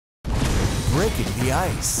Breaking the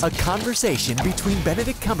Ice, a conversation between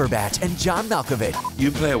Benedict Cumberbatch and John Malkovich.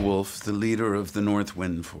 You play a wolf, the leader of the North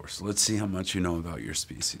Wind Force. Let's see how much you know about your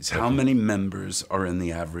species. How many members are in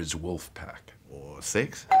the average wolf pack?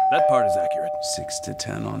 6? That part is accurate. 6 to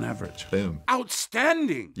 10 on average. Boom.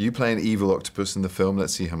 Outstanding! You play an evil octopus in the film.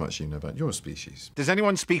 Let's see how much you know about your species. Does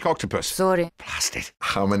anyone speak octopus? Sorry. Blast it.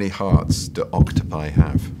 How many hearts do octopi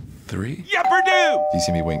have? 3? Yupper-do! You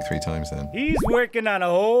see me wink 3 times then? He's working on a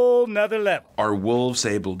whole nother level. Are wolves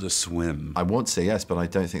able to swim? I want to say yes, but I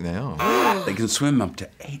don't think they are. They can swim up to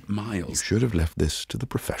 8 miles. Should have left this to the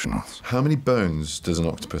professionals. How many bones does an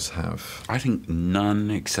octopus have? I think none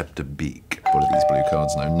except a beak. What are these blue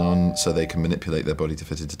cards now? None, so they can manipulate their body to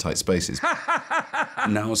fit into tight spaces.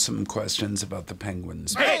 Now some questions about the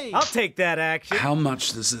penguins. Hey, I'll take that action. How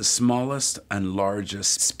much does the smallest and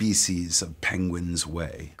largest species of penguins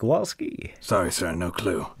weigh? Kowalski. Sorry, sir, no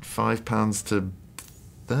clue. £5 to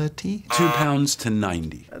 30? 2 pounds to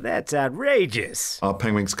 90. That's outrageous. Are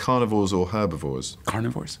penguins carnivores or herbivores?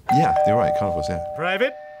 Carnivores? Yeah, you're right, carnivores, yeah.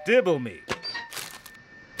 Private, dibble me.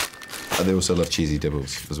 They also love cheesy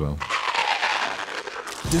dibbles as well.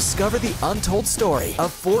 Discover the untold story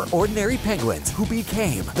of 4 ordinary penguins who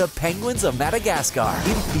became the Penguins of Madagascar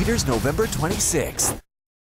in theaters November 26th.